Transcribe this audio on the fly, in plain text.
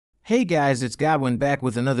Hey guys, it's Godwin back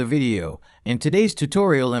with another video. In today's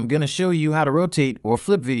tutorial, I'm going to show you how to rotate or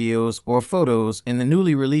flip videos or photos in the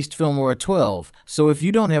newly released Filmora 12. So if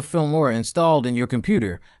you don't have Filmora installed in your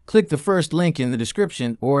computer, click the first link in the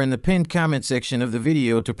description or in the pinned comment section of the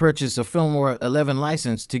video to purchase a Filmora 11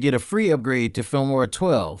 license to get a free upgrade to Filmora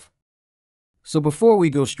 12. So before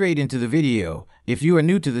we go straight into the video, if you are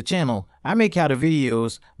new to the channel, I make how-to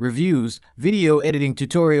videos, reviews, video editing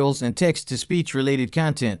tutorials, and text-to-speech related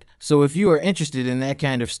content. So if you are interested in that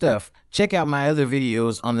kind of stuff, check out my other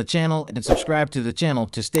videos on the channel and subscribe to the channel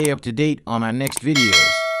to stay up to date on our next videos.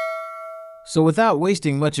 So without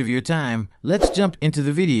wasting much of your time, let's jump into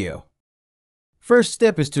the video. First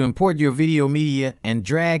step is to import your video media and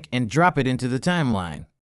drag and drop it into the timeline.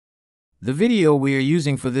 The video we are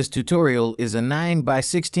using for this tutorial is a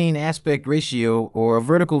 9:16 aspect ratio or a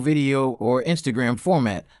vertical video or Instagram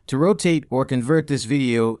format. To rotate or convert this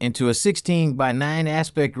video into a 16:9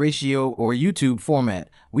 aspect ratio or YouTube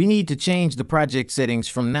format, we need to change the project settings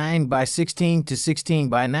from 9:16 to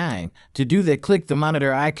 16:9. To do that, click the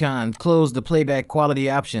monitor icon, close the playback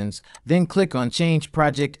quality options, then click on Change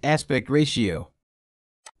Project Aspect Ratio.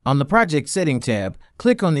 On the Project Setting tab,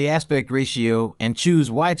 click on the aspect ratio and choose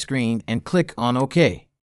widescreen and click on OK.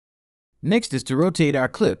 Next is to rotate our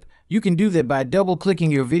clip. You can do that by double-clicking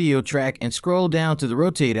your video track and scroll down to the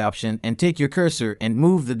rotate option and take your cursor and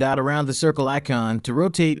move the dot around the circle icon to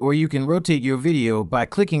rotate, or you can rotate your video by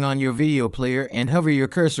clicking on your video player and hover your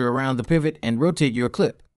cursor around the pivot and rotate your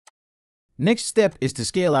clip. Next step is to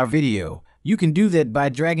scale our video. You can do that by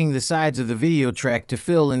dragging the sides of the video track to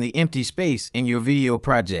fill in the empty space in your video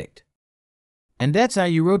project. And that's how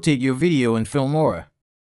you rotate your video in Filmora.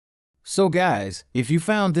 So guys, if you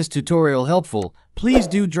found this tutorial helpful, please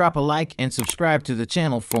do drop a like and subscribe to the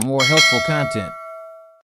channel for more helpful content.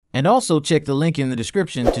 And also check the link in the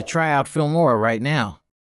description to try out Filmora right now.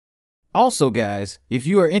 Also guys, if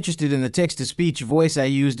you are interested in the text-to-speech voice I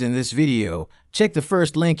used in this video, check the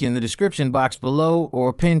first link in the description box below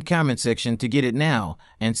or pinned comment section to get it now,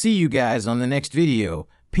 and see you guys on the next video.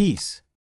 Peace.